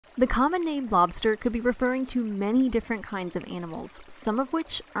The common name lobster could be referring to many different kinds of animals, some of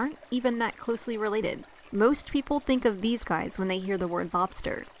which aren't even that closely related. Most people think of these guys when they hear the word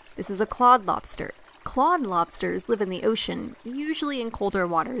lobster. This is a clawed lobster. Clawed lobsters live in the ocean, usually in colder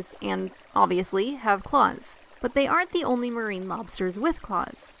waters, and obviously have claws. But they aren't the only marine lobsters with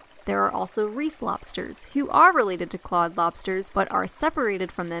claws. There are also reef lobsters, who are related to clawed lobsters but are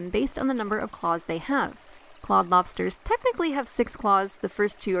separated from them based on the number of claws they have. Clawed lobsters technically have 6 claws, the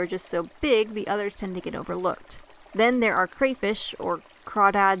first 2 are just so big the others tend to get overlooked. Then there are crayfish, or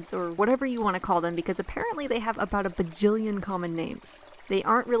crawdads, or whatever you want to call them, because apparently they have about a bajillion common names. They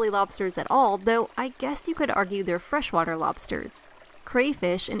aren't really lobsters at all, though I guess you could argue they're freshwater lobsters.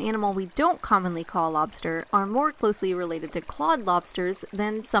 Crayfish, an animal we don't commonly call lobster, are more closely related to clawed lobsters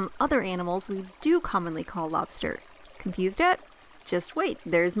than some other animals we do commonly call lobster. Confused yet? Just wait,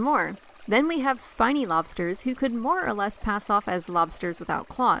 there's more. Then we have spiny lobsters, who could more or less pass off as lobsters without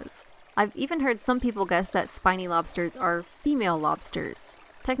claws. I've even heard some people guess that spiny lobsters are female lobsters.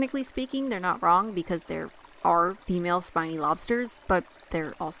 Technically speaking, they're not wrong because there are female spiny lobsters, but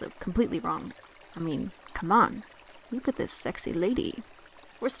they're also completely wrong. I mean, come on. Look at this sexy lady.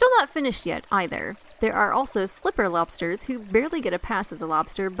 We're still not finished yet, either. There are also slipper lobsters who barely get a pass as a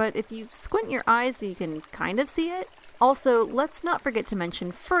lobster, but if you squint your eyes, you can kind of see it. Also, let's not forget to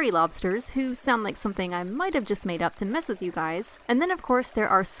mention furry lobsters, who sound like something I might have just made up to mess with you guys. And then of course there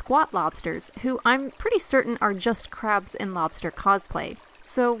are squat lobsters, who I'm pretty certain are just crabs in lobster cosplay.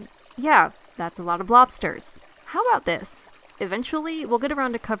 So yeah, that's a lot of lobsters. How about this? Eventually, we'll get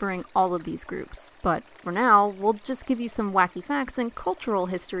around to covering all of these groups, but for now, we'll just give you some wacky facts and cultural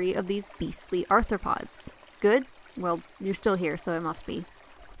history of these beastly arthropods. Good? Well, you're still here, so it must be.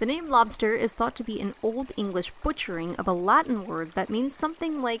 The name lobster is thought to be an Old English butchering of a Latin word that means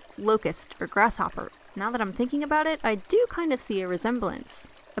something like locust or grasshopper. Now that I'm thinking about it, I do kind of see a resemblance.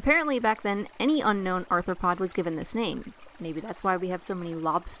 Apparently back then, any unknown arthropod was given this name. Maybe that's why we have so many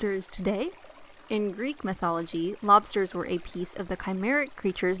lobsters today? In Greek mythology, lobsters were a piece of the chimeric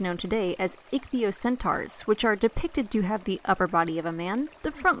creatures known today as ichthyocentaurs, which are depicted to have the upper body of a man,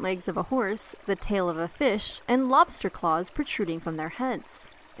 the front legs of a horse, the tail of a fish, and lobster claws protruding from their heads.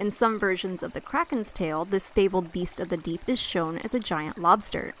 In some versions of the Kraken's tale, this fabled beast of the deep is shown as a giant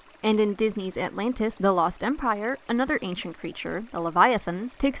lobster. And in Disney's Atlantis, The Lost Empire, another ancient creature, the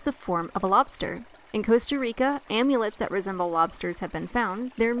Leviathan, takes the form of a lobster. In Costa Rica, amulets that resemble lobsters have been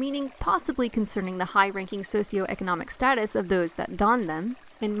found, their meaning possibly concerning the high-ranking socioeconomic status of those that don them.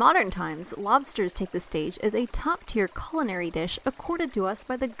 In modern times, lobsters take the stage as a top-tier culinary dish accorded to us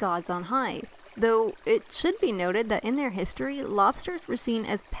by the gods on high. Though it should be noted that in their history, lobsters were seen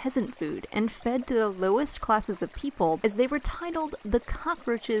as peasant food and fed to the lowest classes of people, as they were titled the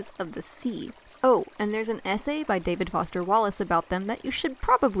cockroaches of the sea. Oh, and there's an essay by David Foster Wallace about them that you should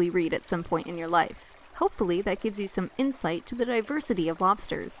probably read at some point in your life. Hopefully that gives you some insight to the diversity of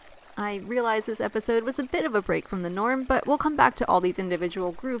lobsters. I realize this episode was a bit of a break from the norm, but we'll come back to all these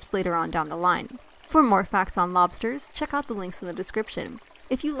individual groups later on down the line. For more facts on lobsters, check out the links in the description.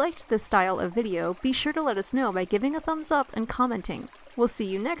 If you liked this style of video, be sure to let us know by giving a thumbs up and commenting. We'll see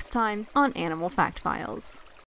you next time on Animal Fact Files.